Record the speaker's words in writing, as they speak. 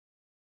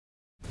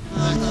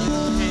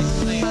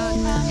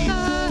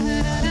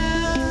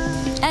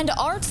And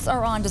arts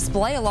are on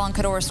display along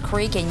Cadorus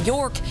Creek in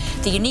York.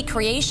 The unique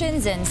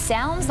creations and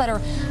sounds that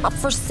are up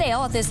for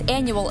sale at this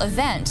annual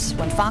event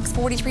when Fox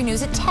 43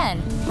 News at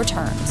 10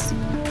 returns.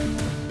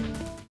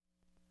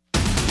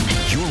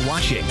 You're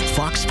watching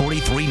Fox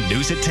 43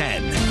 News at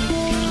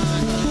 10.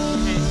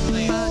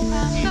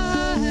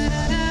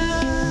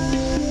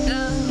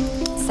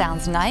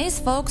 Sounds nice.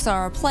 Folks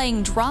are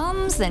playing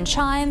drums and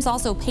chimes,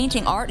 also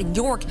painting art in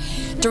York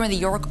during the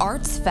York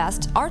Arts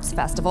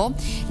Festival.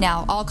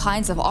 Now, all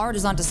kinds of art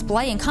is on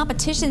display and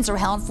competitions are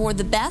held for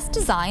the best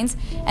designs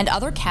and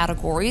other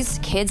categories.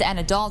 Kids and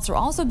adults are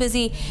also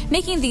busy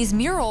making these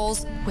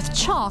murals with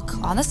chalk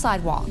on the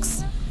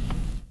sidewalks.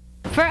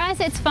 For us,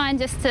 it's fun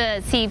just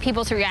to see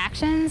people's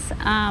reactions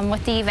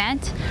with the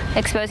event,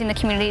 exposing the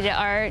community to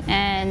art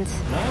and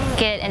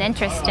get an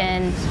interest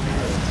in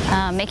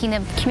making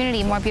the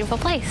community a more beautiful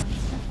place.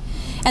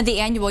 And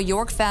the annual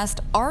Yorkfest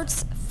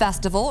Arts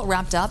Festival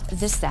wrapped up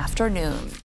this afternoon.